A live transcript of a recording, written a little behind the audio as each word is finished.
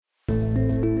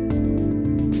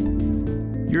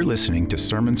You're listening to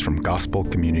sermons from Gospel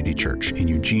Community Church in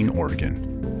Eugene,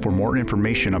 Oregon. For more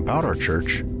information about our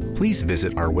church, please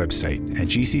visit our website at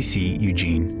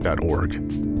gcceugene.org.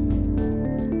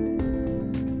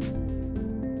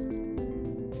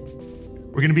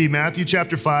 We're going to be Matthew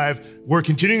chapter 5. We're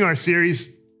continuing our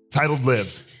series titled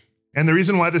Live. And the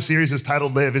reason why the series is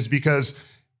titled Live is because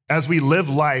as we live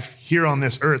life here on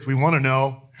this earth, we want to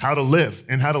know how to live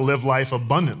and how to live life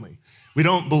abundantly. We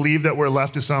don't believe that we're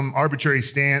left to some arbitrary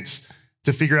stance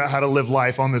to figure out how to live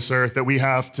life on this earth, that we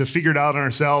have to figure it out on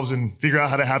ourselves and figure out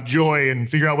how to have joy and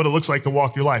figure out what it looks like to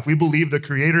walk through life. We believe the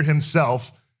Creator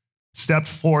himself stepped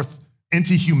forth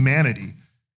into humanity,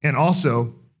 and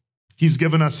also he's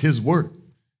given us his word.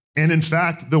 And in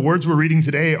fact, the words we're reading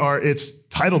today it's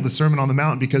titled the Sermon on the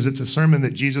Mount because it's a sermon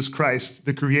that Jesus Christ,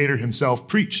 the Creator himself,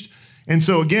 preached. And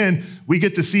so again, we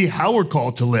get to see how we're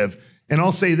called to live. And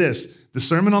I'll say this, the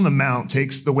Sermon on the Mount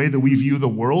takes the way that we view the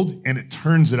world and it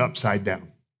turns it upside down.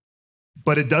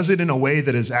 But it does it in a way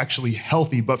that is actually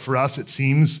healthy, but for us, it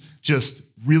seems just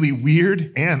really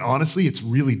weird, and honestly, it's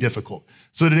really difficult.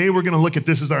 So today we're gonna look at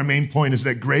this as our main point, is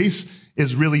that grace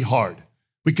is really hard.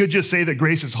 We could just say that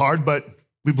grace is hard, but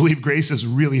we believe grace is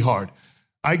really hard.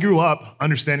 I grew up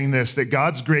understanding this, that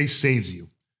God's grace saves you.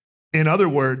 In other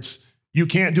words, you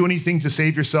can't do anything to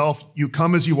save yourself. You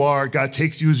come as you are. God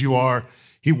takes you as you are.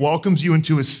 He welcomes you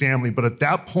into his family. But at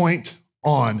that point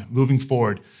on, moving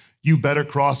forward, you better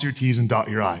cross your T's and dot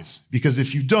your I's. Because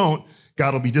if you don't,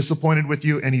 God will be disappointed with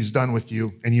you and he's done with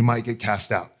you and you might get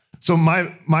cast out. So my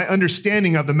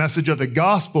understanding of the message of the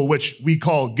gospel, which we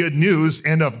call good news,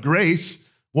 and of grace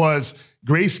was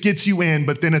grace gets you in,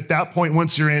 but then at that point,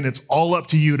 once you're in, it's all up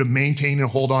to you to maintain and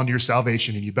hold on to your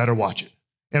salvation, and you better watch it.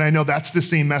 And I know that's the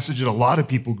same message that a lot of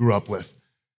people grew up with.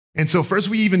 And so first,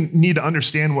 we even need to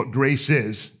understand what grace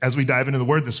is as we dive into the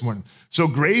word this morning. So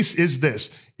grace is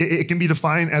this. It can be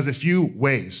defined as a few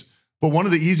ways, but one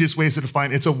of the easiest ways to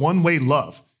define it's a one-way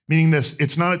love, meaning this,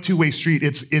 it's not a two-way street.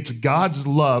 It's God's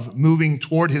love moving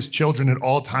toward his children at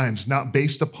all times, not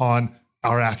based upon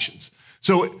our actions.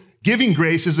 So giving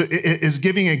grace is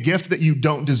giving a gift that you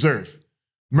don't deserve.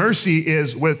 Mercy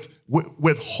is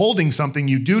withholding something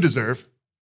you do deserve,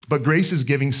 but grace is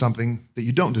giving something that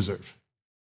you don't deserve.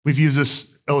 We've used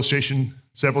this illustration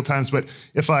several times, but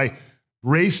if I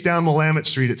race down Willamette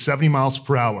Street at 70 miles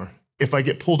per hour, if I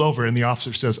get pulled over and the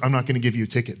officer says, I'm not going to give you a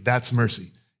ticket, that's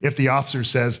mercy. If the officer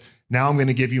says, now I'm going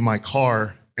to give you my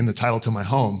car and the title to my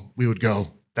home, we would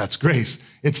go, that's grace.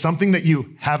 It's something that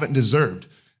you haven't deserved.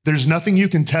 There's nothing you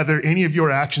can tether any of your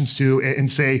actions to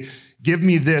and say, give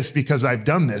me this because I've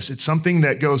done this. It's something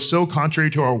that goes so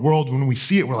contrary to our world. When we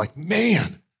see it, we're like,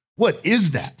 man, what is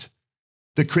that?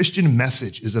 The Christian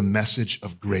message is a message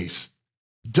of grace.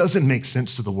 It doesn't make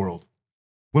sense to the world.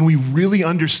 When we really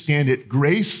understand it,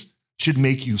 grace should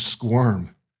make you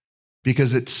squirm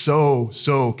because it's so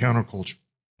counterculture.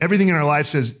 Everything in our life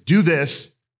says, do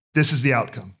this, this is the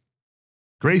outcome.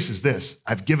 Grace is this,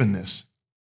 I've given this.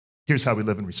 Here's how we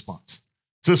live in response.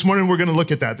 So this morning, we're going to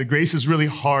look at that. The grace is really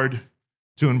hard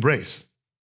to embrace.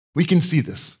 We can see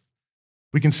this.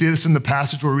 We can see this in the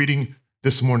passage we're reading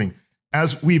this morning.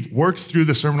 As we've worked through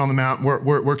the Sermon on the Mount,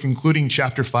 we're concluding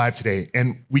chapter 5 today,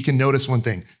 and we can notice one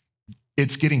thing.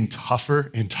 It's getting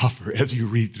tougher and tougher as you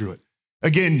read through it.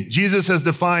 Again, Jesus has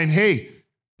defined, hey,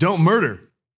 don't murder.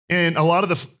 And a lot of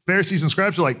the Pharisees and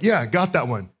scribes are like, yeah, got that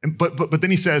one. But then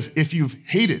he says, if you've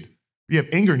hated, you have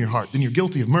anger in your heart, then you're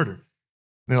guilty of murder. And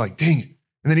they're like, dang it.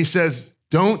 And then he says,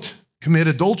 don't commit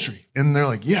adultery. And they're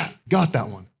like, yeah, got that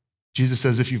one. Jesus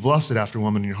says, if you've lusted after a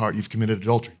woman in your heart, you've committed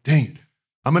adultery. Dang it.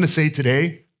 I'm going to say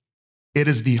today, it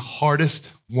is the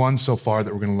hardest one so far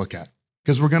that we're going to look at.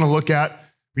 Because we're going to look at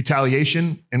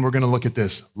retaliation, and we're going to look at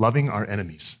this, loving our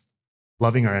enemies.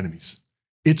 Loving our enemies.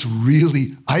 It's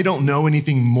really, I don't know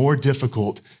anything more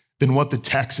difficult than what the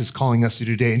text is calling us to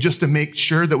today. And just to make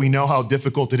sure that we know how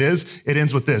difficult it is, it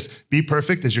ends with this: be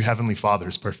perfect as your heavenly Father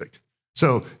is perfect.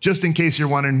 So just in case you're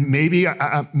wondering, maybe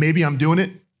I'm doing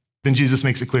it, then Jesus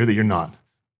makes it clear that you're not,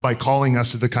 by calling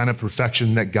us to the kind of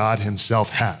perfection that God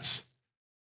himself has.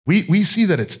 We see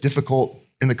that it's difficult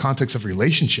in the context of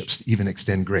relationships to even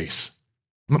extend grace.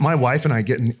 My wife and I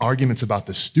get in arguments about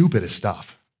the stupidest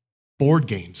stuff, board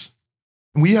games.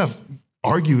 We have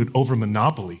argued over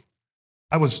Monopoly.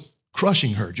 I was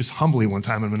crushing her just humbly one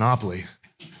time in Monopoly.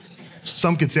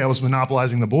 Some could say I was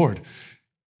monopolizing the board.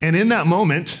 And in that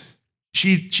moment,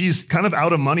 she's kind of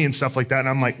out of money and stuff like that. And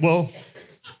I'm like, well,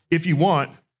 if you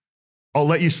want, I'll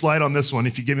let you slide on this one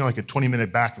if you give me like a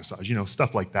 20-minute back massage,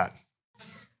 stuff like that.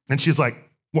 And she's like,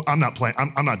 well, I'm not playing.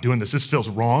 I'm not doing this. This feels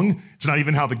wrong. It's not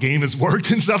even how the game has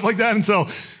worked and stuff like that. And so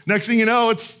next thing you know,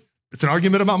 it's an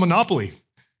argument about Monopoly.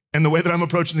 And the way that I'm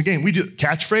approaching the game, we do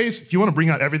catchphrase. If you want to bring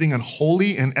out everything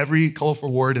unholy and every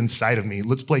colorful word inside of me,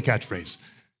 let's play catchphrase.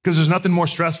 Because there's nothing more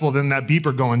stressful than that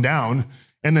beeper going down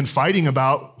and then fighting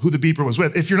about who the beeper was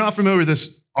with. If you're not familiar with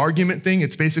this argument thing,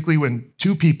 it's basically when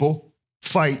two people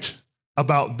fight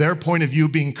about their point of view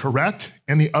being correct,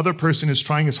 and the other person is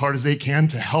trying as hard as they can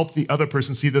to help the other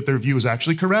person see that their view is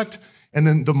actually correct. And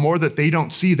then the more that they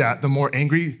don't see that, the more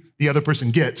angry the other person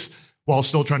gets while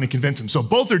still trying to convince them. So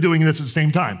both are doing this at the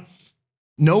same time.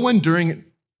 No one during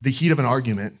the heat of an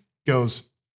argument goes,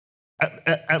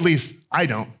 at least I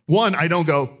don't. One, I don't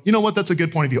go, you know what, that's a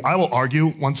good point of view. I will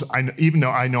argue even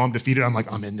though I know I'm defeated, I'm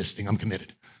like, I'm in this thing, I'm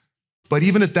committed. But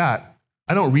even at that,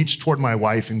 I don't reach toward my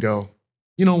wife and go,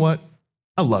 you know what,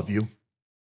 I love you.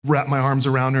 Wrap my arms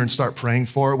around her and start praying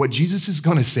for her. What Jesus is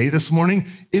going to say this morning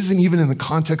isn't even in the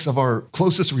context of our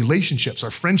closest relationships,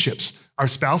 our friendships, our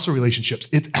spousal relationships.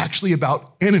 It's actually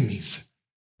about enemies.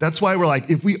 That's why we're like,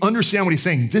 if we understand what he's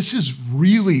saying, this is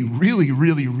really, really,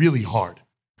 really, really hard.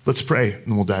 Let's pray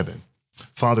and we'll dive in.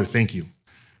 Father, thank you.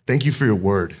 Thank you for your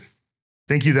word.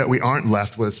 Thank you that we aren't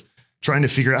left with trying to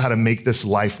figure out how to make this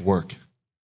life work.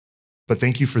 But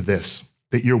thank you for this,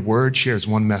 that your word shares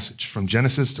one message from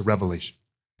Genesis to Revelation.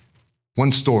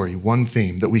 One story, one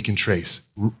theme that we can trace,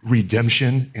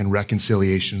 redemption and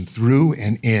reconciliation through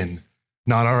and in,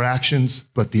 not our actions,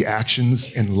 but the actions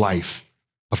and life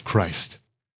of Christ.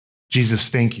 Jesus,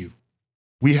 thank you.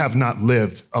 We have not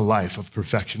lived a life of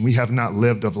perfection. We have not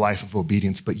lived a life of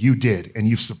obedience, but you did, and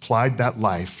you've supplied that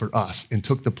life for us and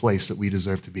took the place that we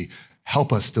deserve to be.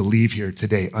 Help us to leave here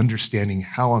today understanding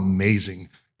how amazing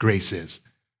grace is.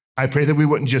 I pray that we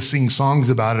wouldn't just sing songs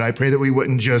about it. I pray that we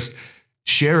wouldn't just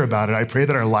share about it. I pray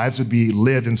that our lives would be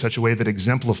lived in such a way that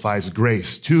exemplifies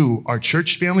grace to our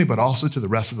church family, but also to the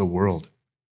rest of the world.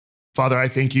 Father, I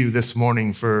thank you this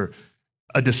morning for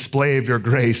a display of your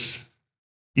grace.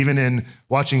 Even in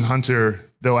watching Hunter,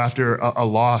 though, after a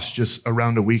loss just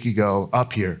around a week ago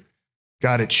up here,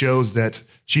 God, it shows that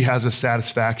she has a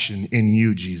satisfaction in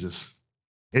you, Jesus.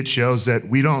 It shows that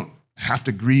we don't have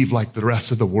to grieve like the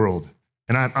rest of the world.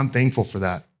 And I'm thankful for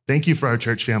that. Thank you for our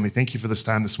church family. Thank you for this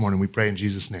time this morning. We pray in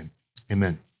Jesus' name.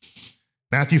 Amen.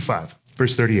 Matthew 5,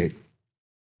 verse 38.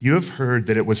 You have heard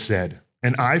that it was said,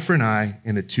 an eye for an eye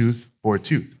and a tooth for a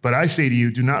tooth. But I say to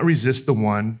you, do not resist the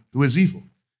one who is evil.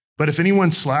 But if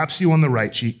anyone slaps you on the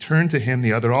right cheek, turn to him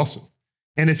the other also.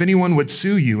 And if anyone would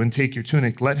sue you and take your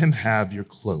tunic, let him have your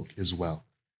cloak as well.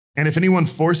 And if anyone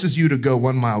forces you to go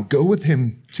 1 mile, go with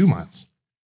him 2 miles.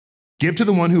 Give to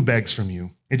the one who begs from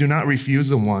you, and do not refuse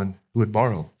the one who would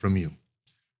borrow from you.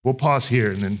 We'll pause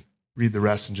here and then read the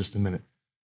rest in just a minute.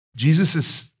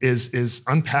 Jesus is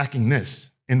unpacking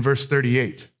this in verse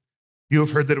 38. You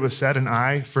have heard that it was said, an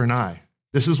eye for an eye.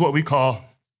 This is what we call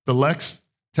the lex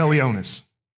talionis,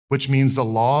 which means the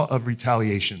law of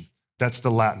retaliation. That's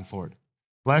the Latin for it.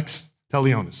 Lex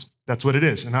talionis. That's what it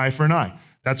is, an eye for an eye.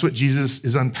 That's what Jesus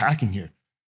is unpacking here.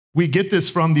 We get this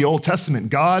from the Old Testament.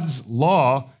 God's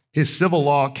law, his civil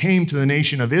law, came to the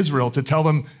nation of Israel to tell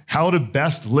them how to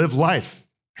best live life,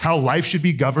 how life should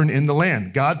be governed in the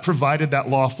land. God provided that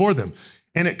law for them,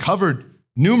 and it covered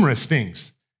numerous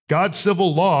things. God's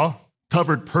civil law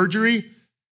covered perjury,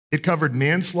 it covered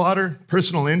manslaughter,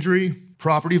 personal injury,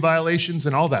 property violations,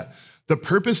 and all that. The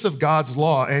purpose of God's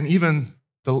law, and even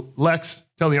the lex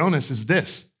talionis, is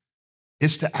this,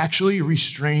 is to actually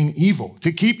restrain evil,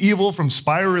 to keep evil from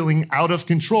spiraling out of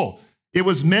control. It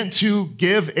was meant to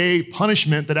give a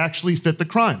punishment that actually fit the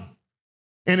crime.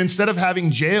 And instead of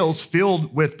having jails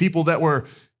filled with people that were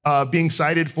being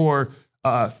cited for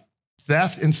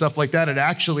theft and stuff like that, it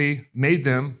actually made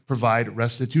them provide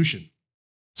restitution.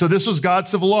 So this was God's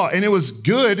civil law, and it was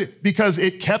good because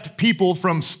it kept people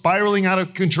from spiraling out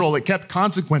of control. It kept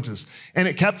consequences, and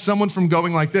it kept someone from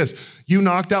going like this. You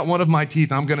knocked out one of my teeth,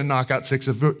 I'm going to knock out 6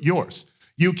 of yours.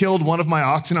 You killed one of my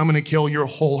oxen, I'm going to kill your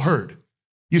whole herd.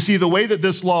 You see, the way that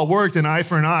this law worked, an eye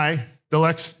for an eye, the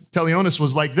lex talionis,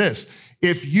 was like this.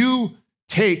 If you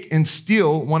take and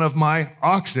steal one of my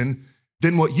oxen,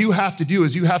 then what you have to do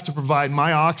is you have to provide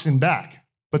my oxen back.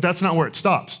 But that's not where it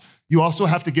stops. You also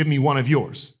have to give me one of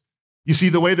yours. You see,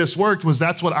 the way this worked was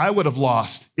that's what I would have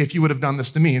lost if you would have done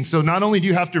this to me. And so not only do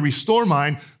you have to restore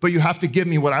mine, but you have to give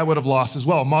me what I would have lost as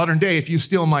well. Modern day, if you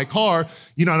steal my car,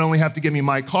 you not only have to give me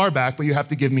my car back, but you have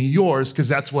to give me yours because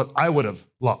that's what I would have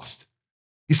lost.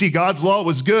 You see, God's law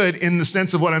was good in the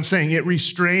sense of what I'm saying. It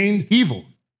restrained evil.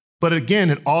 But again,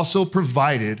 it also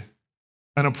provided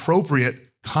an appropriate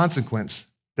consequence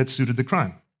that suited the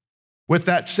crime. With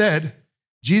that said,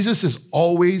 Jesus is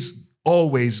always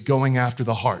always going after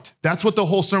the heart. That's what the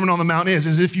whole Sermon on the Mount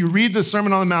is if you read the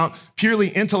Sermon on the Mount purely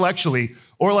intellectually,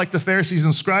 or like the Pharisees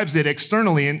and scribes did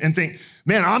externally and think,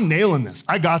 man, I'm nailing this.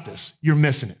 I got this. You're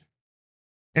missing it.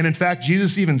 And in fact,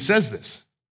 Jesus even says this.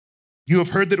 You have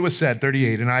heard that it was said,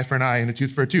 38, an eye for an eye and a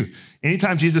tooth for a tooth.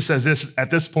 Anytime Jesus says this at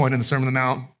this point in the Sermon on the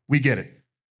Mount, we get it.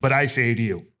 But I say to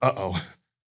you,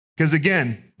 Because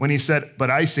again, when he said, but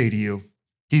I say to you,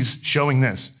 he's showing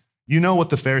this. You know what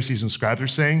the Pharisees and scribes are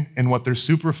saying and what their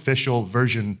superficial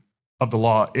version of the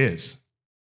law is.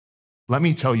 Let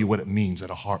me tell you what it means at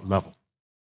a heart level.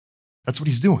 That's what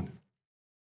he's doing.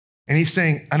 And he's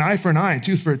saying, an eye for an eye, a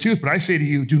tooth for a tooth. But I say to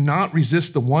you, do not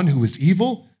resist the one who is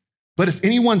evil. But if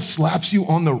anyone slaps you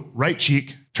on the right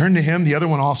cheek, turn to him the other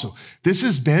one also. This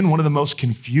has been one of the most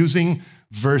confusing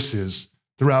verses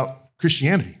throughout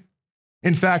Christianity.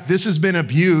 In fact, this has been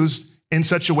abused in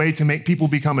such a way to make people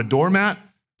become a doormat,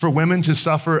 for women to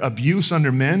suffer abuse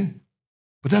under men.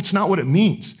 But that's not what it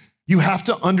means. You have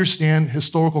to understand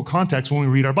historical context when we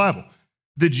read our Bible.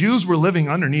 The Jews were living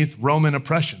underneath Roman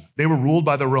oppression. They were ruled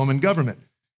by the Roman government.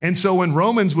 And so when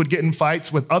Romans would get in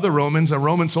fights with other Romans, a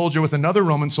Roman soldier with another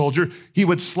Roman soldier, he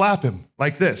would slap him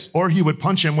like this, or he would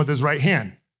punch him with his right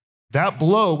hand. That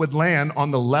blow would land on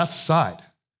the left side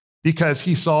because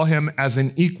he saw him as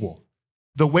an equal.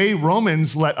 The way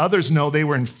Romans let others know they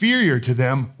were inferior to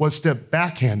them was to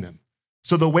backhand them.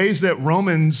 So the ways that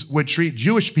Romans would treat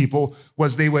Jewish people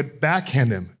was they would backhand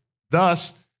them.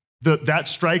 Thus, that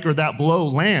strike or that blow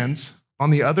lands on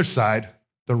the other side,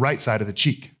 the right side of the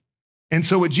cheek. And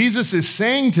so what Jesus is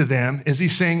saying to them is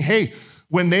he's saying, hey,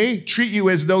 when they treat you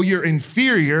as though you're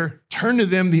inferior, turn to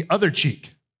them the other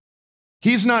cheek.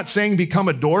 He's not saying become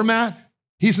a doormat.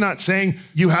 He's not saying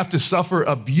you have to suffer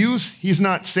abuse. He's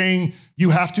not saying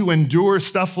you have to endure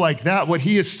stuff like that. What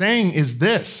he is saying is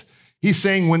this. He's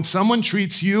saying when someone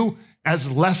treats you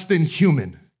as less than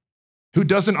human, who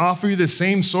doesn't offer you the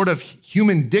same sort of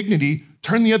human dignity,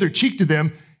 turn the other cheek to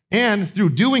them. And through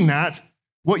doing that,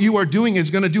 what you are doing is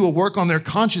going to do a work on their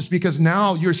conscience, because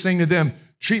now you're saying to them,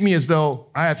 treat me as though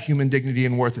I have human dignity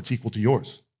and worth that's equal to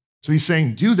yours. So he's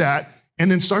saying, do that, and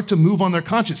then start to move on their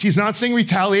conscience. He's not saying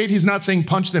retaliate. He's not saying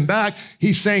punch them back.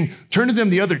 He's saying turn to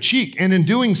them the other cheek. And in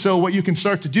doing so, what you can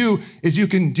start to do is you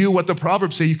can do what the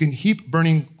Proverbs say. You can heap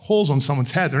burning coals on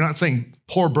someone's head. They're not saying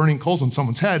pour burning coals on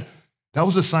someone's head. That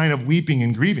was a sign of weeping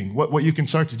and grieving. What you can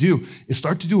start to do is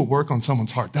start to do a work on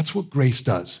someone's heart. That's what grace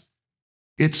does.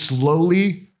 It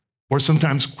slowly, or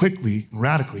sometimes quickly,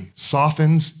 radically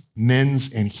softens,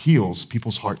 mends, and heals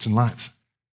people's hearts and lives.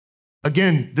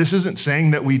 Again, this isn't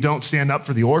saying that we don't stand up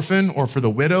for the orphan or for the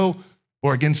widow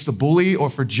or against the bully or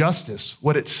for justice.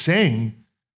 What it's saying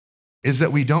is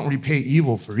that we don't repay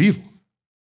evil for evil.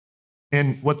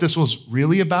 And what this was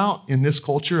really about in this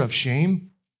culture of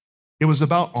shame, it was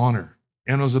about honor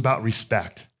and it was about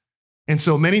respect. And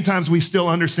so many times we still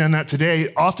understand that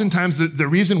today. Oftentimes the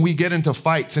reason we get into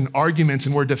fights and arguments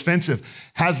and we're defensive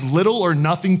has little or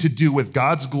nothing to do with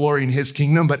God's glory and his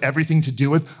kingdom, but everything to do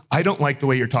with, I don't like the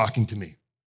way you're talking to me.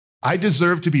 I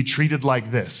deserve to be treated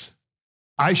like this.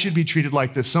 I should be treated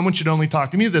like this. Someone should only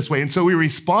talk to me this way. And so we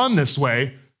respond this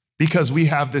way because we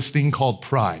have this thing called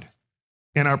pride.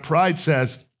 And our pride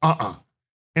says,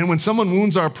 And when someone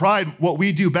wounds our pride, what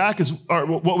we do back is, or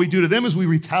what we do to them is we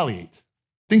retaliate.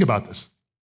 Think about this.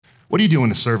 What do you do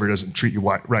when a server doesn't treat you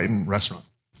right in a restaurant?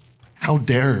 How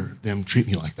dare them treat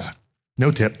me like that?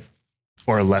 No tip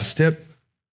or a less tip.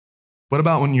 What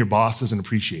about when your boss doesn't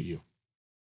appreciate you?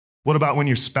 What about when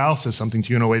your spouse says something to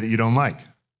you in a way that you don't like?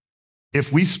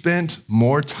 If we spent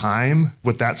more time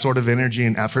with that sort of energy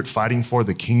and effort fighting for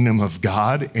the kingdom of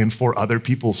God and for other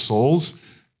people's souls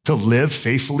to live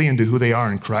faithfully into who they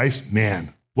are in Christ,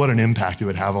 man, what an impact it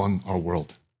would have on our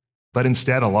world. But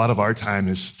instead, a lot of our time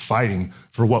is fighting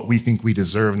for what we think we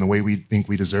deserve and the way we think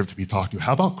we deserve to be talked to.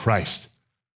 How about Christ,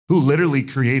 who literally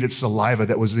created saliva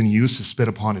that was then used to spit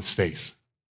upon his face,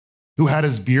 who had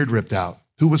his beard ripped out,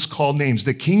 who was called names?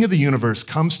 The King of the universe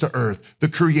comes to earth, the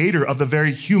creator of the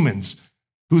very humans,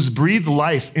 who's breathed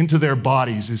life into their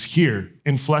bodies, is here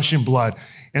in flesh and blood.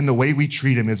 And the way we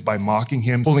treat him is by mocking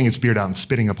him, pulling his beard out and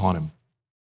spitting upon him.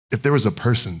 If there was a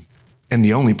person, and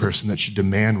the only person that should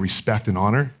demand respect and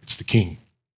honor, it's the king.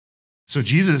 So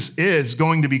Jesus is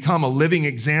going to become a living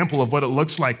example of what it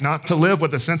looks like not to live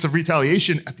with a sense of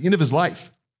retaliation at the end of his life.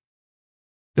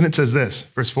 Then it says this,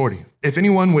 verse 40, if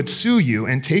anyone would sue you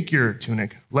and take your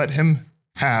tunic, let him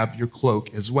have your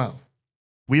cloak as well.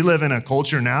 We live in a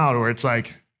culture now where it's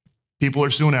like people are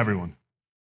suing everyone.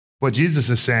 What Jesus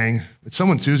is saying, if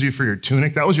someone sues you for your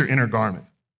tunic, that was your inner garment.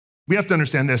 We have to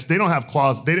understand this. They didn't have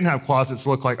closets that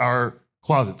look like our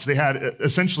closets. They had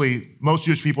essentially, most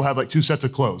Jewish people had like two sets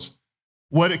of clothes.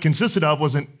 What it consisted of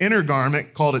was an inner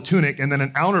garment called a tunic and then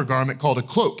an outer garment called a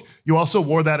cloak. You also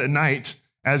wore that at night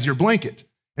as your blanket.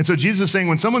 And so Jesus is saying,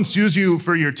 when someone sues you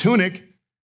for your tunic,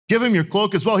 give him your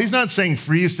cloak as well. He's not saying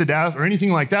freeze to death or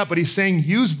anything like that, but he's saying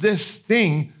use this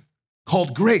thing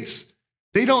called grace.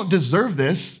 They don't deserve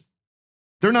this.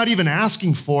 They're not even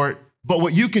asking for it. But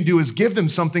what you can do is give them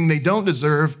something they don't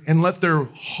deserve and let their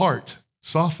heart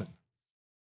soften.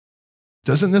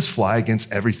 Doesn't this fly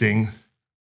against everything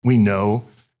we know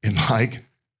and like?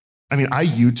 I mean, I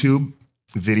YouTube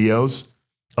videos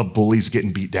of bullies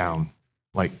getting beat down.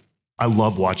 Like, I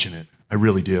love watching it. I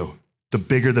really do. The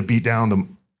bigger the beat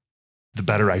down, the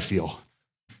better I feel.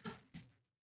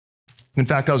 In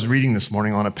fact, I was reading this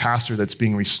morning on a pastor that's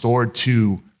being restored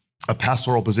to a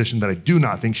pastoral position that I do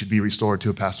not think should be restored to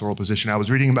a pastoral position. I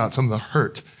was reading about some of the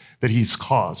hurt that he's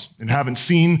caused and haven't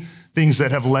seen things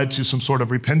that have led to some sort of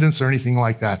repentance or anything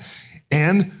like that.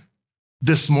 And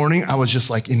this morning, I was just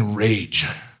like in rage,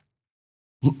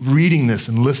 reading this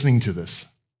and listening to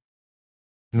this.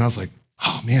 And I was like,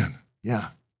 oh man, yeah.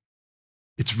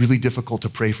 It's really difficult to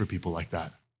pray for people like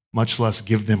that, much less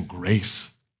give them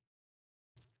grace.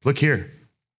 Look here,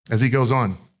 as he goes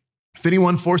on. If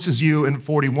anyone forces you in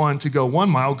 41 to go 1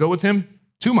 mile, go with him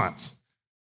 2 miles.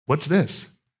 What's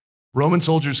this? Roman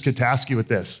soldiers could task you with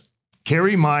this.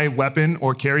 Carry my weapon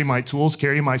or carry my tools,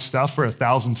 carry my stuff for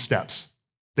 1,000 steps.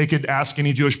 They could ask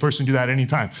any Jewish person to do that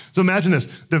anytime. So imagine this,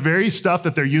 the very stuff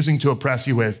that they're using to oppress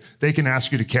you with, they can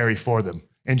ask you to carry for them.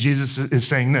 And Jesus is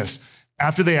saying this,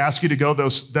 after they ask you to go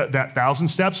that 1,000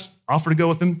 steps, offer to go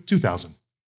with them 2,000,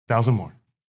 1,000 more.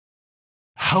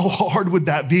 How hard would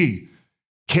that be?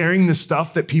 Carrying the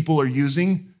stuff that people are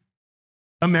using.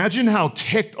 Imagine how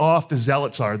ticked off the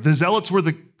zealots are. The zealots were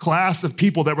the class of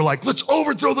people that were like, let's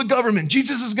overthrow the government.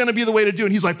 Jesus is going to be the way to do it.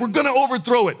 And he's like, we're going to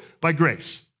overthrow it by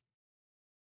grace.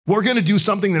 We're going to do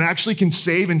something that actually can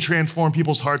save and transform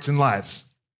people's hearts and lives.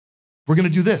 We're going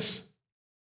to do this.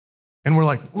 And we're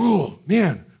like, oh,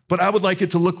 man, but I would like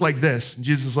it to look like this. And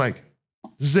Jesus is like,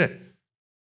 this is it.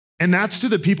 And that's to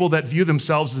the people that view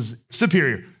themselves as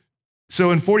superior.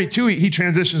 So in 42, he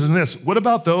transitions in this. What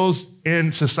about those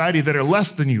in society that are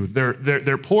less than you?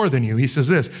 They're poorer than you. He says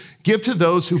this, give to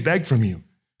those who beg from you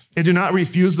and do not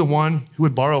refuse the one who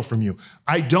would borrow from you.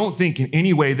 I don't think in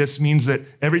any way this means that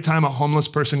every time a homeless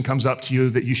person comes up to you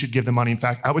that you should give them money. In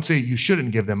fact, I would say you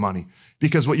shouldn't give them money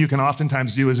because what you can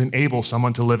oftentimes do is enable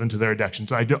someone to live into their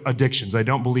addictions. I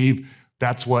don't believe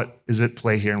that's what is at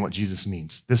play here and what Jesus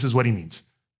means. This is what he means.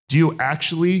 Do you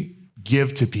actually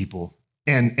give to people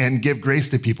and give grace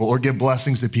to people or give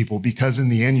blessings to people because in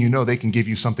the end, you know they can give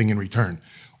you something in return?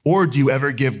 Or do you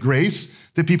ever give grace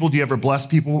to people? Do you ever bless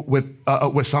people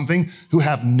with something who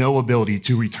have no ability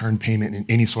to return payment in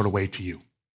any sort of way to you?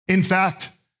 In fact,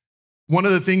 one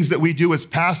of the things that we do as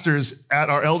pastors at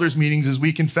our elders meetings is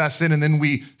we confess sin and then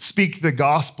we speak the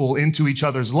gospel into each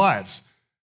other's lives.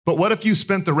 But what if you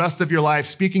spent the rest of your life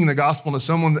speaking the gospel into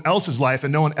someone else's life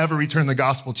and no one ever returned the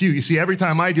gospel to you? You see, every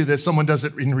time I do this, someone does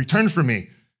it in return for me.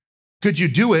 Could you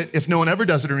do it if no one ever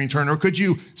does it in return? Or could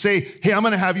you say, hey, I'm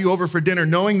going to have you over for dinner,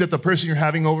 knowing that the person you're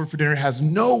having over for dinner has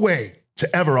no way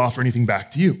to ever offer anything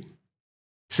back to you?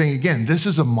 Saying again, this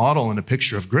is a model and a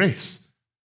picture of grace.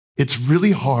 It's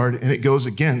really hard and it goes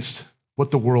against what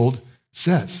the world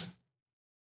says.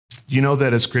 You know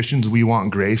that as Christians, we want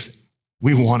grace.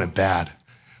 We want it bad.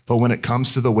 But when it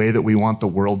comes to the way that we want the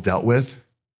world dealt with,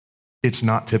 it's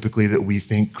not typically that we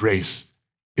think grace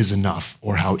is enough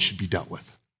or how it should be dealt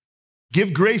with.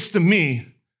 Give grace to me,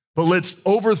 but let's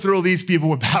overthrow these people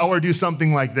with power, do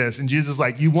something like this. And Jesus is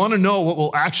like, you want to know what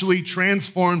will actually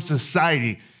transform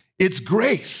society? It's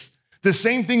grace. The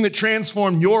same thing that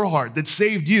transformed your heart, that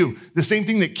saved you, the same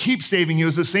thing that keeps saving you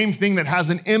is the same thing that has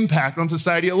an impact on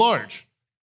society at large.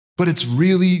 But it's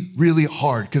really, really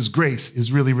hard because grace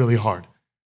is really, really hard.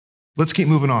 Let's keep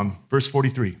moving on. Verse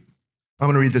 43. I'm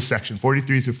going to read this section,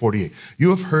 43 through 48. You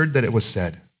have heard that it was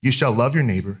said, you shall love your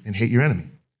neighbor and hate your enemy.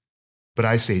 But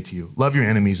I say to you, love your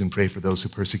enemies and pray for those who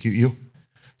persecute you,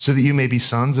 so that you may be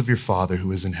sons of your Father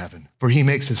who is in heaven. For he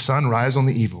makes his sun rise on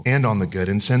the evil and on the good,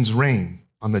 and sends rain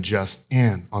on the just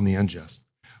and on the unjust.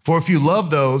 For if you love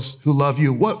those who love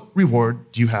you, what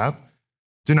reward do you have?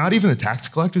 Do not even the tax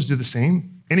collectors do the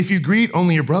same? And if you greet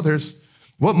only your brothers,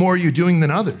 what more are you doing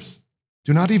than others?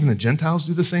 Do not even the Gentiles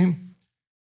do the same?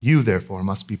 You, therefore,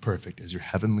 must be perfect as your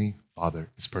heavenly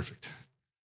Father is perfect.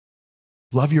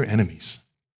 Love your enemies.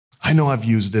 I know I've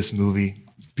used this movie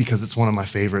because it's one of my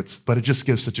favorites, but it just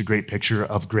gives such a great picture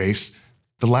of grace.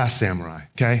 The Last Samurai,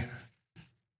 okay?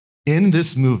 In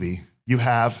this movie, you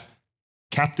have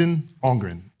Captain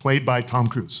Algren, played by Tom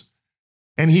Cruise.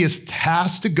 And he is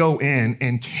tasked to go in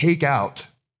and take out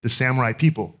the samurai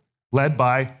people, led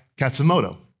by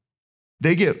Katsumoto.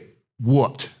 They get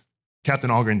whooped, Captain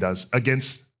Algren does,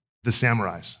 against the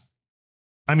samurais.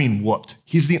 I mean, whooped.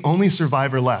 He's the only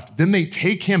survivor left. Then they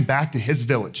take him back to his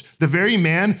village. The very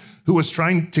man who was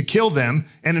trying to kill them,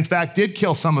 and in fact did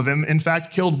kill some of them, in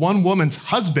fact killed one woman's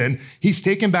husband, he's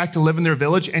taken back to live in their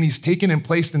village, and he's taken and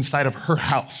placed inside of her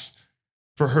house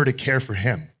for her to care for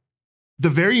him. The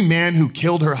very man who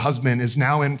killed her husband is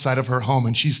now inside of her home,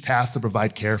 and she's tasked to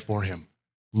provide care for him,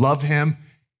 love him,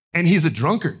 and he's a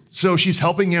drunkard. So she's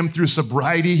helping him through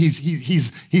sobriety. He's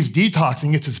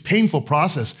detoxing. It's this painful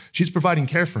process. She's providing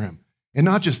care for him. And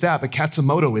not just that, but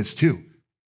Katsumoto is too.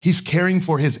 He's caring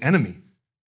for his enemy.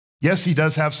 Yes, he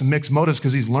does have some mixed motives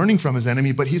because he's learning from his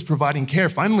enemy, but he's providing care.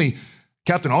 Finally,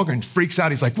 Captain Algren freaks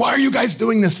out. He's like, "Why are you guys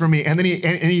doing this for me?" And then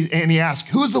he asks,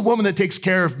 "Who is the woman that takes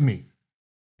care of me?"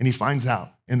 And he finds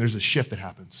out, and there's a shift that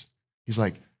happens. He's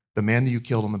like, "The man that you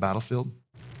killed on the battlefield,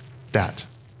 that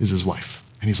is his wife."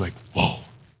 And he's like, whoa.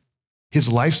 His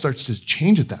life starts to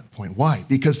change at that point. Why?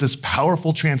 Because this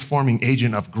powerful transforming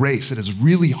agent of grace that is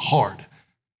really hard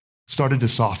started to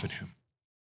soften him.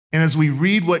 And as we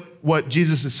read what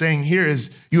Jesus is saying here is,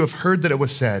 you have heard that it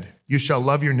was said, you shall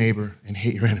love your neighbor and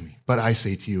hate your enemy. But I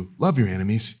say to you, love your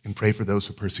enemies and pray for those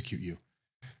who persecute you.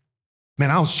 Man,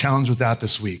 I was challenged with that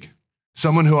this week.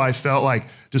 Someone who I felt like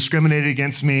discriminated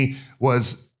against me,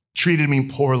 treated me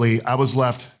poorly. I was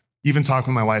left even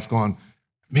talking with my wife going,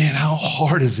 man, how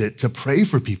hard is it to pray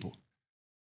for people?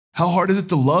 How hard is it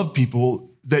to love people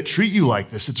that treat you like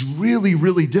this? It's really,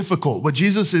 really difficult. What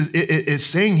Jesus is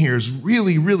saying here is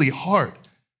really, really hard.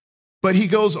 But he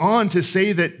goes on to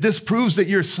say that this proves that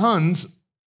you're sons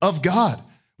of God.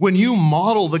 When you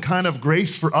model the kind of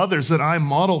grace for others that I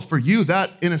model for you,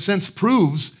 that in a sense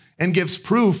proves and gives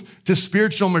proof to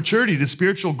spiritual maturity, to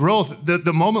spiritual growth.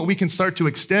 The moment we can start to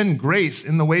extend grace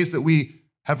in the ways that we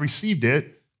have received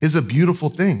it is a beautiful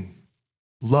thing.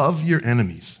 Love your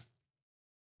enemies.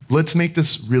 Let's make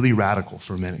this really radical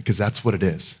for a minute, because that's what it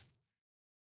is.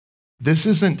 This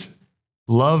isn't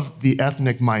love the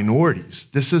ethnic minorities.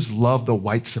 This is love the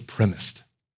white supremacist.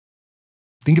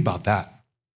 Think about that.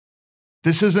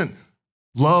 This isn't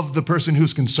love the person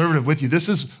who's conservative with you. This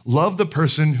is love the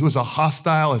person who is a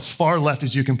hostile as far left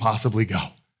as you can possibly go.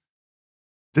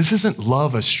 This isn't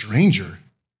love a stranger.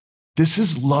 This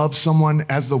is love someone,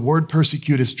 as the word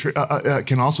persecute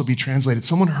can also be translated,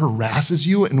 someone harasses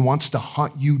you and wants to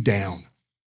hunt you down.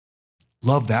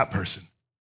 Love that person.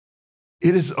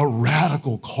 It is a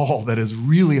radical call that is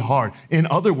really hard. In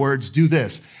other words, do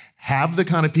this. Have the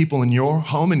kind of people in your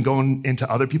home and going into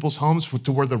other people's homes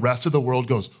to where the rest of the world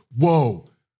goes, whoa,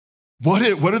 what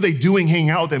are they doing hanging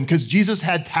out with them? Because Jesus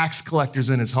had tax collectors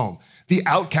in his home, the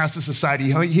outcasts of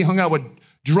society. He hung out with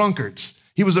drunkards.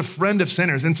 He was a friend of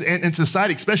sinners. And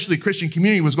society, especially the Christian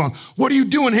community, was going, what are you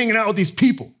doing hanging out with these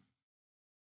people?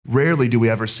 Rarely do we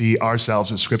ever see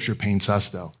ourselves, as Scripture paints us,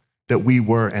 though, that we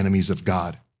were enemies of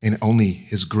God and only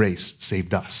his grace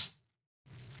saved us.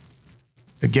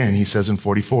 Again, he says in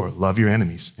 44, love your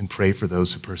enemies and pray for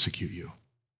those who persecute you.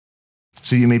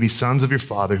 So you may be sons of your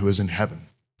Father who is in heaven,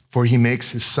 for he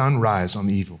makes his sun rise on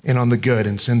the evil and on the good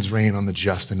and sends rain on the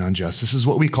just and unjust. This is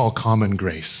what we call common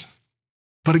grace.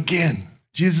 But again,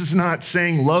 Jesus is not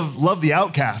saying love the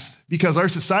outcast, because our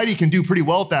society can do pretty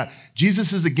well at that.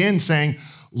 Jesus is again saying,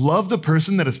 love the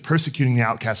person that is persecuting the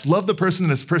outcast. Love the person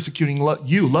that is persecuting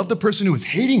you. Love the person who is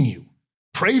hating you.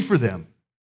 Pray for them.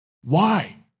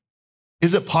 Why?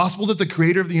 Is it possible that the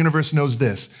creator of the universe knows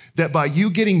this, that by you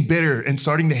getting bitter and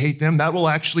starting to hate them, that will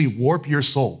actually warp your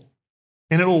soul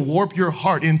and it'll warp your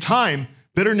heart? In time,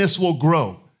 bitterness will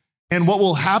grow. And what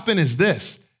will happen is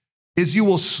this, is you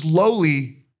will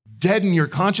slowly deaden your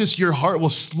conscience, your heart will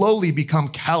slowly become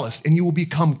calloused and you will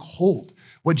become cold.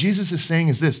 What Jesus is saying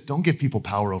is this, don't give people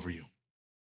power over you.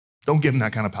 Don't give them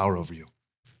that kind of power over you.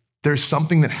 There's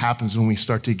something that happens when we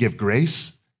start to give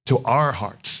grace to our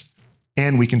hearts,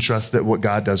 and we can trust that what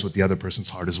God does with the other person's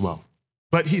heart as well.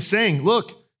 But he's saying,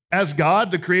 look, as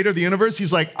God, the creator of the universe,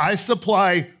 he's like, I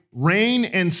supply rain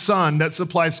and sun that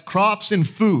supplies crops and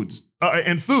food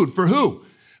for who?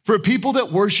 For people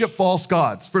that worship false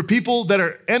gods, for people that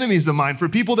are enemies of mine, for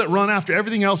people that run after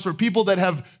everything else, for people that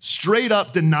have straight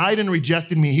up denied and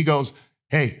rejected me. He goes,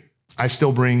 hey, I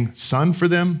still bring sun for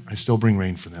them. I still bring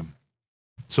rain for them.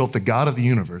 So if the God of the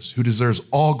universe, who deserves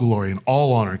all glory and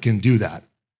all honor, can do that,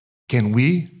 can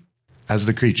we, as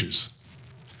the creatures?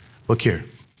 Look here,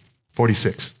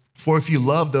 46. For if you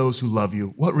love those who love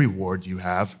you, what reward do you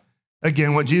have?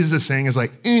 Again, what Jesus is saying is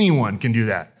like anyone can do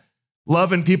that.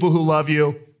 Loving people who love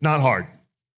you, not hard.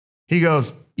 He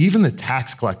goes, even the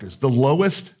tax collectors, the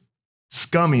lowest,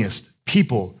 scummiest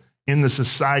people in the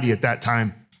society at that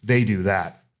time, they do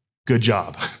that. Good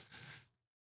job.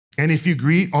 And if you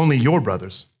greet only your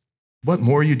brothers, what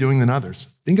more are you doing than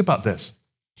others? Think about this.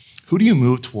 Who do you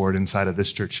move toward inside of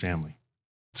this church family?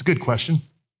 It's a good question.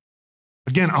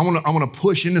 Again, I want to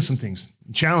push into some things,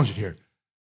 challenge it here.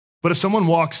 But if someone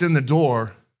walks in the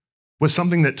door with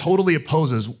something that totally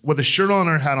opposes, with a shirt on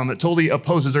or hat on that totally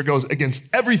opposes or goes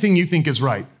against everything you think is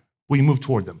right, will you move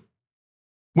toward them?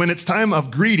 When it's time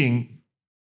of greeting,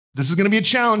 this is going to be a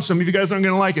challenge. Some of you guys aren't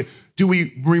going to like it. Do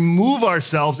we remove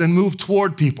ourselves and move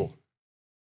toward people?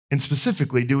 And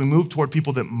specifically, do we move toward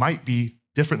people that might be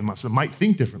different than us, that might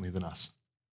think differently than us?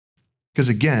 Because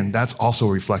again, that's also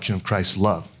a reflection of Christ's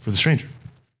love for the stranger.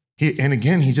 And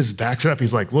again, he just backs it up.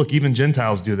 He's like, look, even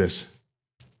Gentiles do this.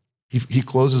 He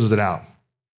closes it out.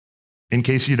 In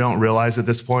case you don't realize at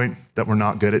this point that we're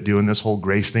not good at doing this whole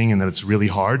grace thing and that it's really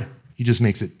hard, he just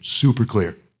makes it super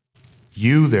clear.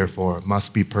 You, therefore,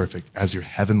 must be perfect as your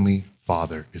heavenly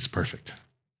Father is perfect.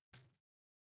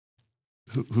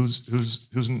 Who's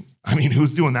doing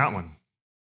that one?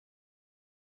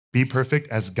 Be perfect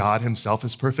as God himself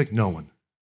is perfect? No one.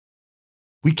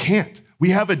 We can't. We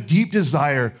have a deep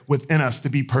desire within us to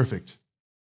be perfect,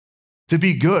 to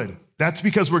be good. That's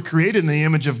because we're created in the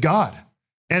image of God.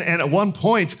 And at one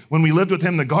point, when we lived with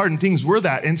him in the garden, things were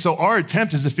that. And so our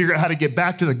attempt is to figure out how to get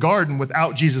back to the garden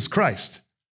without Jesus Christ.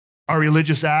 Our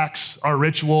religious acts, our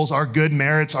rituals, our good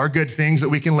merits, our good things that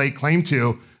we can lay claim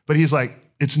to. But he's like,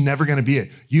 it's never going to be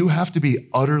it. You have to be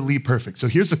utterly perfect. So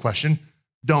here's the question.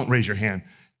 Don't raise your hand.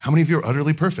 How many of you are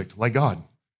utterly perfect, like God?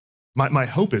 My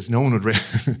hope is no one would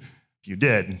raise. If you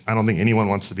did, I don't think anyone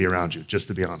wants to be around you, just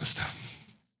to be honest.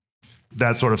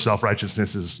 That sort of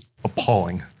self-righteousness is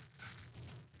appalling.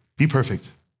 Be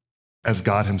perfect as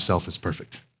God himself is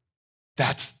perfect.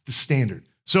 That's the standard.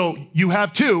 So you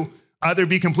have two, either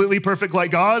be completely perfect like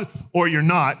God or you're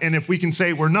not. And if we can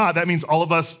say we're not, that means all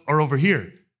of us are over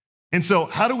here. And so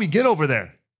how do we get over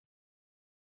there?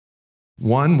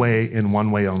 One way and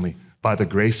one way only, by the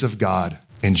grace of God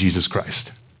and Jesus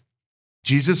Christ.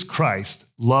 Jesus Christ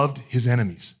loved his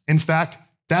enemies. In fact,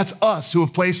 that's us who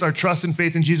have placed our trust and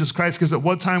faith in Jesus Christ, because at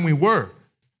what time we were.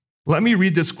 Let me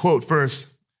read this quote first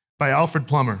by Alfred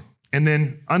Plummer and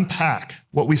then unpack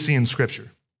what we see in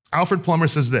Scripture. Alfred Plummer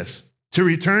says this: to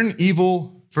return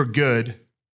evil for good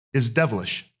is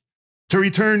devilish. To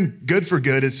return good for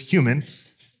good is human.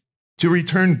 To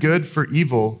return good for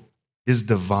evil is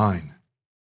divine.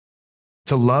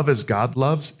 To love as God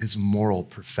loves is moral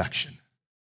perfection.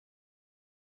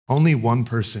 Only one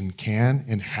person can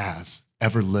and has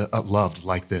ever loved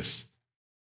like this.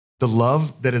 The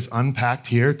love that is unpacked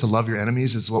here, to love your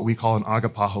enemies, is what we call an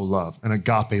agapaho love, an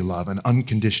agape love, an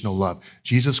unconditional love.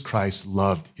 Jesus Christ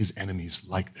loved his enemies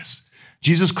like this.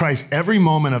 Jesus Christ, every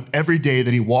moment of every day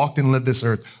that he walked and lived this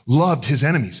earth, loved his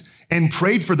enemies and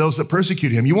prayed for those that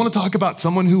persecuted him. You want to talk about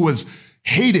someone who was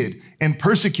hated and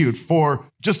persecuted for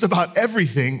just about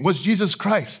everything, was Jesus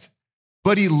Christ.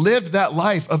 But he lived that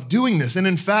life of doing this. And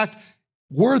in fact,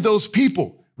 we're those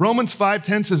people. Romans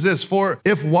 5:10 says this: for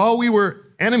if while we were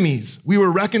enemies, we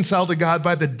were reconciled to God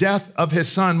by the death of his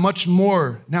son, much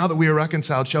more now that we are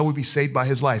reconciled, shall we be saved by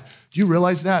his life. Do you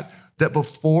realize that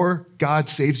before God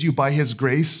saves you by his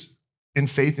grace and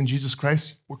faith in Jesus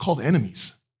Christ, we're called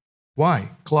enemies?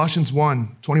 Why? Colossians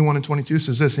 1:21 and 22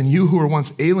 says this: and you who were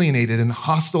once alienated and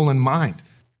hostile in mind,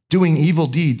 doing evil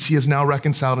deeds, he is now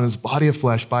reconciled in his body of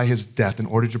flesh by his death in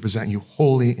order to present you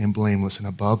holy and blameless and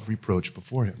above reproach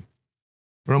before him.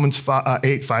 Romans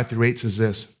 8:5-8 says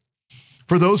this: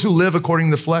 for those who live according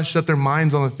to the flesh set their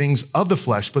minds on the things of the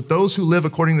flesh, but those who live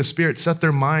according to the Spirit set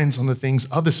their minds on the things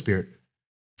of the Spirit.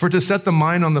 For to set the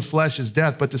mind on the flesh is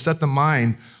death, but to set the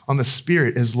mind on the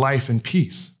Spirit is life and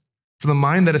peace. For the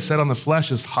mind that is set on the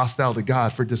flesh is hostile to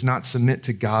God, for it does not submit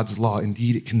to God's law.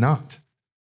 Indeed, it cannot.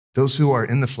 Those who are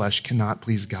in the flesh cannot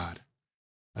please God.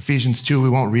 Ephesians 2, we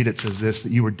won't read it, says this: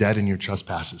 that you were dead in your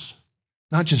trespasses.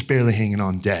 Not just barely hanging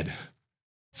on, dead.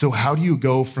 So how do you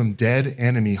go from dead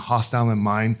enemy, hostile in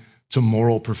mind, to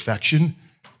moral perfection?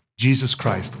 Jesus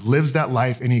Christ lives that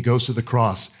life and he goes to the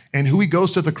cross. And who he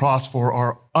goes to the cross for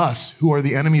are us, who are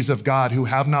the enemies of God, who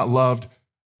have not loved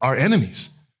our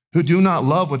enemies, who do not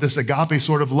love with this agape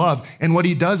sort of love. And what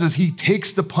he does is he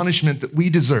takes the punishment that we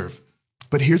deserve.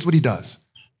 But here's what he does.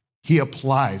 He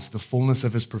applies the fullness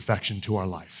of his perfection to our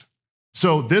life.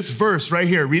 So this verse right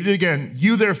here, read it again.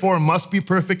 You therefore must be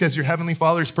perfect as your heavenly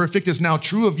Father is perfect, is now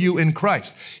true of you in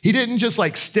Christ. He didn't just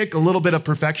stick a little bit of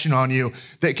perfection on you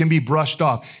that can be brushed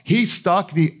off. He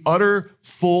stuck the utter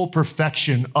full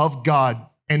perfection of God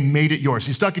and made it yours.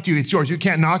 He stuck it to you. It's yours. You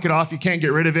can't knock it off. You can't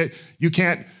get rid of it. You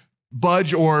can't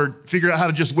budge or figure out how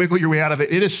to just wiggle your way out of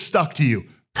it. It is stuck to you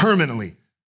permanently.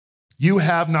 You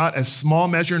have not a small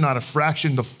measure, not a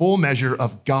fraction, the full measure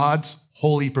of God's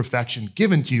holy perfection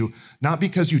given to you, not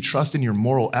because you trust in your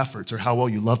moral efforts or how well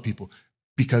you love people,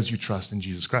 because you trust in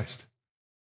Jesus Christ.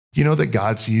 You know that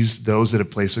God sees those that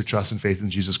have placed their trust and faith in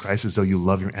Jesus Christ as though you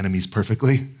love your enemies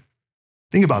perfectly?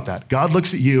 Think about that. God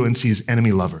looks at you and sees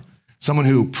enemy lover, someone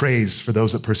who prays for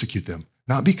those that persecute them.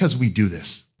 Not because we do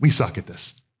this. We suck at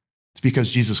this. It's because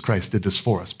Jesus Christ did this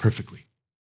for us perfectly.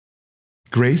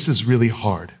 Grace is really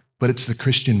hard, but it's the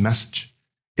Christian message.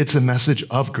 It's a message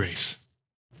of grace.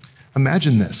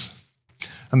 Imagine this.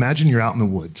 Imagine you're out in the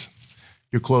woods.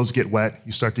 Your clothes get wet.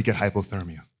 You start to get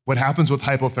hypothermia. What happens with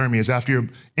hypothermia is after your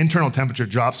internal temperature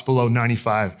drops below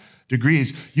 95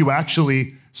 degrees, you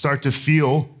actually start to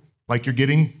feel like you're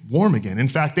getting warm again. In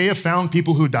fact, they have found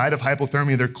people who died of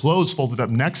hypothermia, their clothes folded up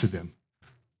next to them.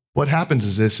 What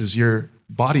happens is your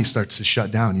body starts to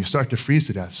shut down. You start to freeze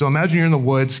to death. So imagine you're in the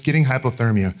woods getting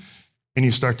hypothermia and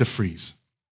you start to freeze.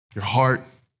 Your heart,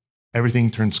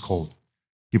 everything turns cold.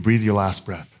 You breathe your last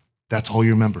breath. That's all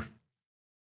you remember.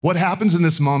 What happens in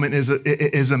this moment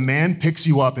is a man picks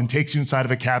you up and takes you inside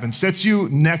of a cabin, sets you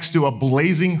next to a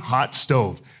blazing hot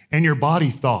stove, and your body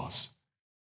thaws.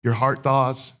 Your heart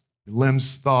thaws, your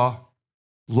limbs thaw,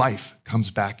 life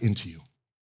comes back into you.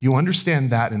 You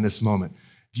understand that in this moment.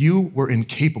 You were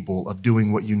incapable of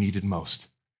doing what you needed most.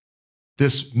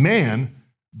 This man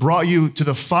brought you to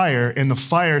the fire, and the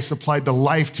fire supplied the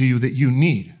life to you that you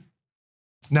need.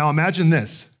 Now imagine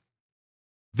this.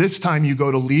 This time you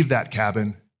go to leave that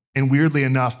cabin, and weirdly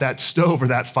enough, that stove or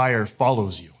that fire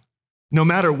follows you. No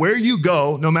matter where you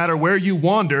go, no matter where you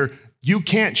wander, you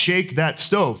can't shake that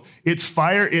stove. Its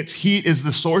fire, its heat is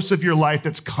the source of your life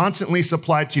that's constantly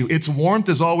supplied to you. Its warmth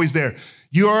is always there.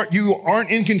 You aren't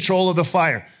in control of the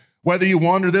fire. Whether you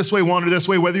wander this way,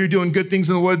 whether you're doing good things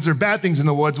in the woods or bad things in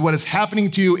the woods, what is happening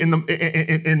to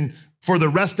you for the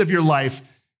rest of your life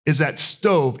is that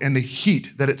stove, and the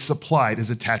heat that it's supplied is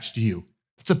attached to you.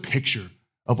 It's a picture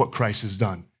of what Christ has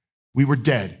done. We were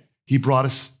dead. He brought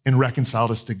us and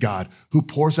reconciled us to God, who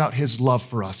pours out his love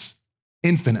for us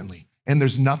infinitely. And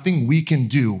there's nothing we can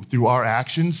do through our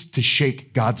actions to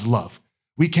shake God's love.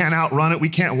 We can't outrun it. We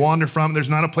can't wander from it. There's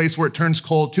not a place where it turns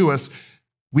cold to us.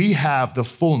 We have the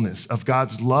fullness of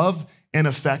God's love and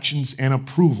affections and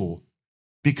approval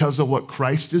because of what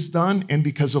Christ has done and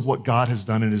because of what God has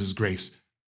done in his grace.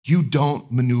 You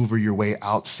don't maneuver your way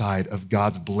outside of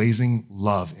God's blazing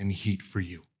love and heat for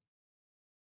you.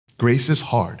 Grace is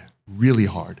hard, really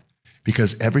hard,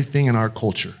 because everything in our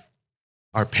culture,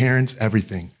 our parents,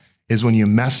 everything, is when you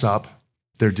mess up,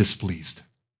 they're displeased.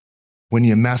 When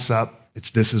you mess up,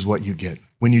 this is what you get.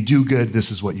 When you do good,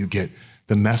 this is what you get.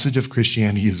 The message of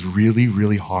Christianity is really,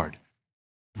 really hard.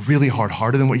 Really hard,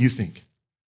 harder than what you think.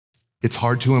 It's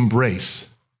hard to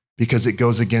embrace because it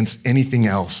goes against anything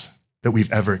else that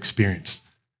we've ever experienced.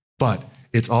 But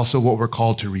it's also what we're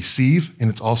called to receive,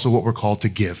 and it's also what we're called to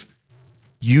give.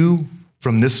 You,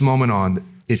 from this moment on,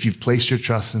 if you've placed your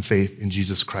trust and faith in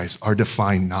Jesus Christ, are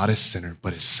defined not as sinner,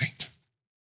 but as saint.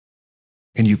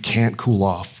 And you can't cool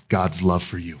off God's love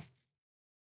for you.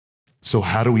 So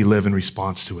how do we live in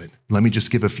response to it? Let me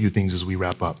just give a few things as we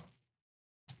wrap up.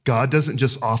 God doesn't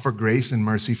just offer grace and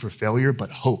mercy for failure, but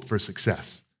hope for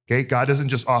success. Okay? God doesn't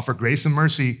just offer grace and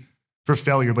mercy for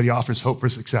failure, but he offers hope for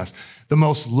success. The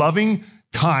most loving,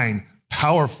 kind,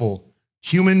 powerful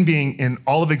human being in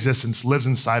all of existence lives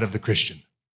inside of the Christian,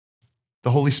 the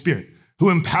Holy Spirit,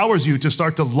 who empowers you to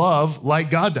start to love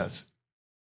like God does.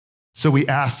 So we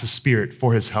ask the Spirit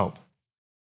for his help.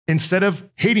 Instead of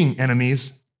hating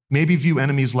enemies, maybe view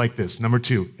enemies like this. Number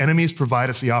 2, enemies provide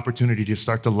us the opportunity to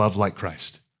start to love like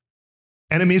Christ.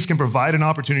 Enemies can provide an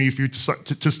opportunity for you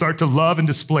to start to love and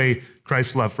display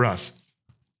Christ's love for us.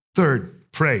 3rd,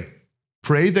 pray.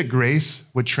 Pray that grace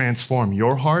would transform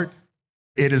your heart.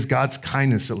 It is God's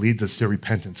kindness that leads us to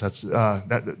repentance. That's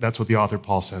what the author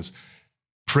Paul says.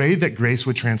 Pray that grace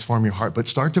would transform your heart, but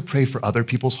start to pray for other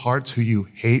people's hearts who you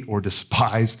hate or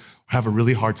despise or have a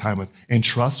really hard time with, and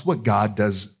trust what God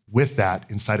does with that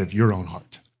inside of your own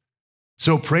heart.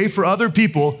 So pray for other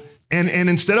people, and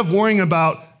instead of worrying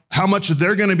about how much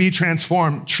they're going to be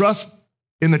transformed, trust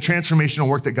in the transformational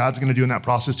work that God's going to do in that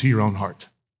process to your own heart.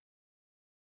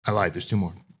 I lied, there's 2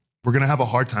 more. We're going to have a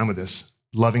hard time with this,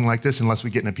 loving like this, unless we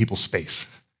get into people's space.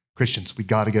 Christians, we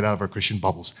got to get out of our Christian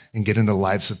bubbles and get into the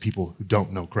lives of people who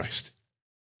don't know Christ.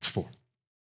 It's 4.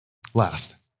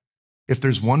 Last, if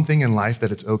there's one thing in life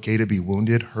that it's okay to be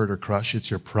wounded, hurt, or crushed, it's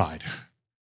your pride.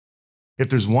 If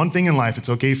there's one thing in life, it's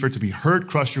okay for it to be hurt,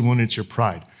 crushed, or wounded, it's your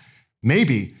pride.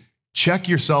 Maybe check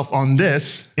yourself on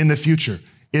this in the future.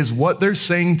 Is what they're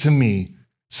saying to me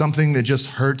something that just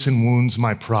hurts and wounds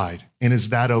my pride? And is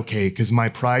that okay? Because my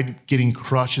pride getting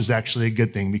crushed is actually a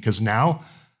good thing, because now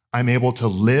I'm able to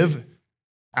live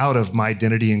out of my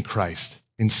identity in Christ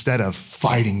instead of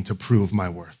fighting to prove my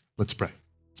worth. Let's pray.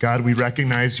 God, we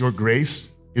recognize your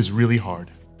grace is really hard,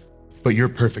 but you're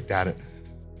perfect at it.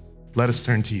 Let us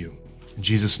turn to you. In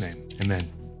Jesus' name,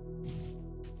 amen.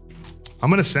 I'm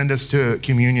going to send us to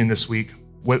communion this week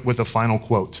with a final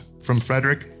quote from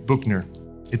Frederick Buechner.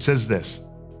 It says this.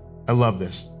 I love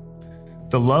this.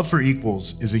 The love for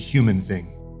equals is a human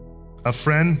thing. A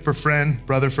friend for friend,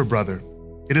 brother for brother.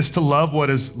 It is to love what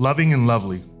is loving and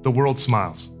lovely. The world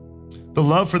smiles. The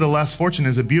love for the less fortunate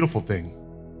is a beautiful thing.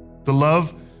 The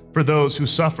love for those who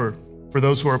suffer, for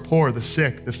those who are poor, the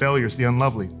sick, the failures, the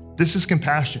unlovely. This is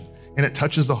compassion, and it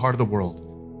touches the heart of the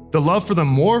world. The love for the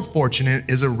more fortunate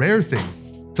is a rare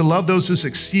thing. To love those who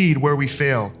succeed where we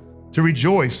fail. To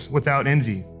rejoice without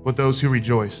envy with those who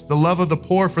rejoice. The love of the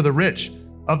poor for the rich,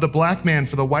 of the black man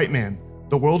for the white man.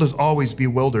 The world is always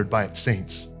bewildered by its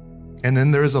saints. And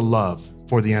then there is a love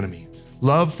for the enemy.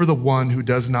 Love for the one who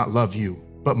does not love you,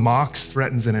 but mocks,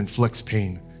 threatens, and inflicts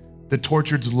pain. The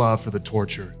tortured's love for the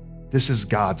tortured. This is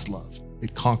God's love.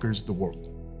 It conquers the world.